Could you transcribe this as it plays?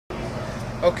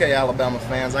Okay, Alabama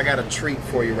fans, I got a treat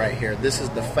for you right here. This is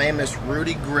the famous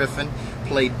Rudy Griffin,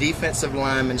 played defensive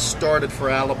lineman, started for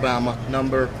Alabama,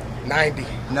 number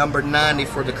 90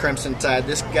 for the Crimson Tide.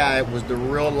 This guy was the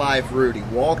real-life Rudy.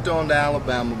 Walked on to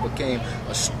Alabama, became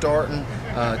a starting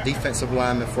defensive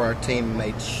lineman for our team, and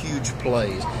made huge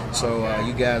plays. So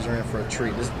you guys are in for a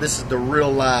treat. This is the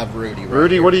real-live Rudy. Right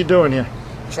Rudy, here. what are you doing here?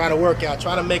 Trying to work out,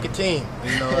 trying to make a team.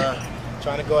 You know,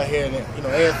 trying to go ahead and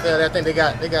AAFL. I think they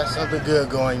got something good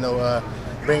going. You know,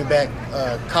 bring back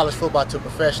college football to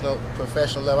professional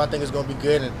level. I think it's going to be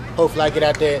good, and hopefully I get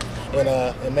out there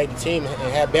and make the team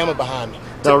and have Bama behind me.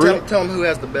 Tell them who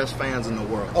has the best fans in the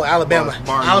world. Oh, Alabama.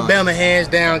 Bar Alabama, hands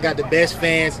down, got the best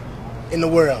fans in the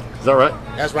world. Is that right?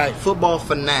 That's right. Football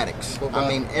fanatics. I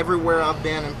mean, everywhere I've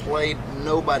been and played,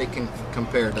 nobody can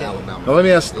compare to Alabama. Now, let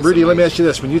me ask Rudy. Let me ask you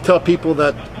this: when you tell people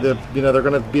that they're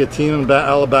going to be a team in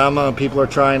Alabama and people are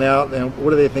trying out, and what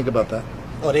do they think about that?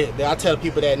 Oh, I tell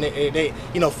people that they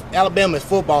Alabama's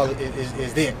football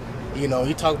is there. You know,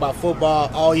 you talk about football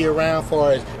all year round,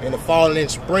 for as in the fall and in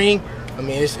spring. I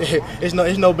mean,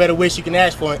 it's no better wish you can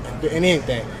ask for in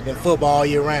anything than football all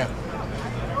year round.